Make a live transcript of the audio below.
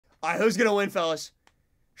All right, who's going to win, fellas?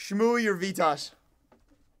 Schmooey or Vitas?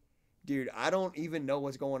 Dude, I don't even know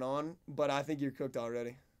what's going on, but I think you're cooked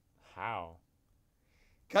already. How?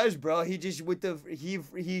 Cause, bro, he just with the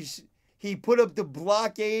he put up the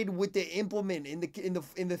blockade with the implement in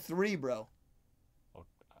the 3, bro.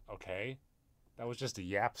 Okay, that was just a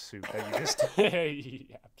yap soup that you just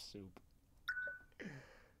yap soup.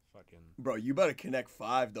 Fucking. Bro, you better connect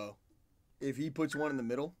 5 though. If he puts one in the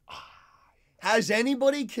middle. Has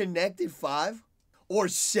anybody connected 5 or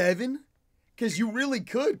 7? Cause you really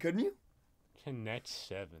could, couldn't you? Connect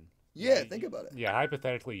 7. Yeah, think about it. Yeah,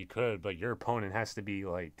 hypothetically you could, but your opponent has to be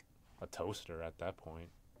like a toaster at that point.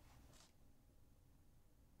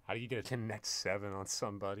 How do you get a connect 7 on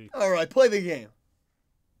somebody? All right, play the game.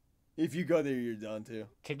 If you go there, you're done too.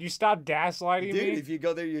 Can you stop gaslighting me? Dude, if you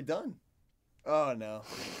go there, you're done. Oh, no.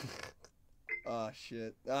 Oh,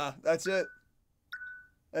 shit. That's it.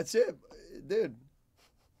 That's it. Dude,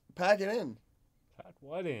 pack it in. Pack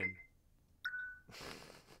what in?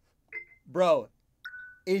 Bro,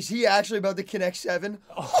 is he actually about to connect 7?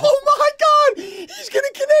 Oh my God! He's gonna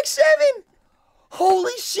connect 7!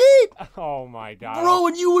 Holy shit! Oh my God. Bro,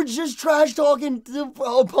 and you were just trash talking the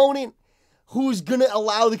opponent who's gonna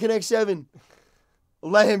allow the connect 7.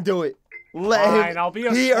 Let him do it. Fine, I'll be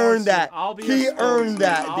a he sportsman. earned that. I'll be he a earned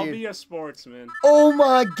that, dude. I'll be a sportsman. Oh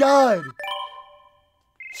my God!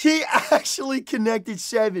 He actually connected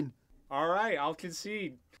 7. All right, I'll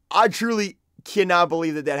concede. I truly cannot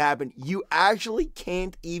believe that happened. You actually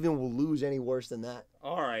can't even lose any worse than that.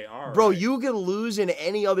 All right. Bro, you could lose in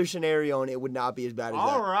any other scenario and it would not be as bad as that.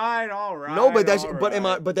 All right. No, but that's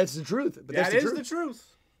that's the truth. That is the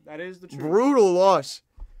truth. That is the truth. Brutal loss.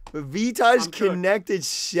 But Vitas connected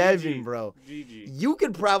 7, GG. bro. GG. You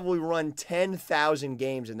could probably run 10,000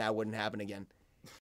 games and that wouldn't happen again.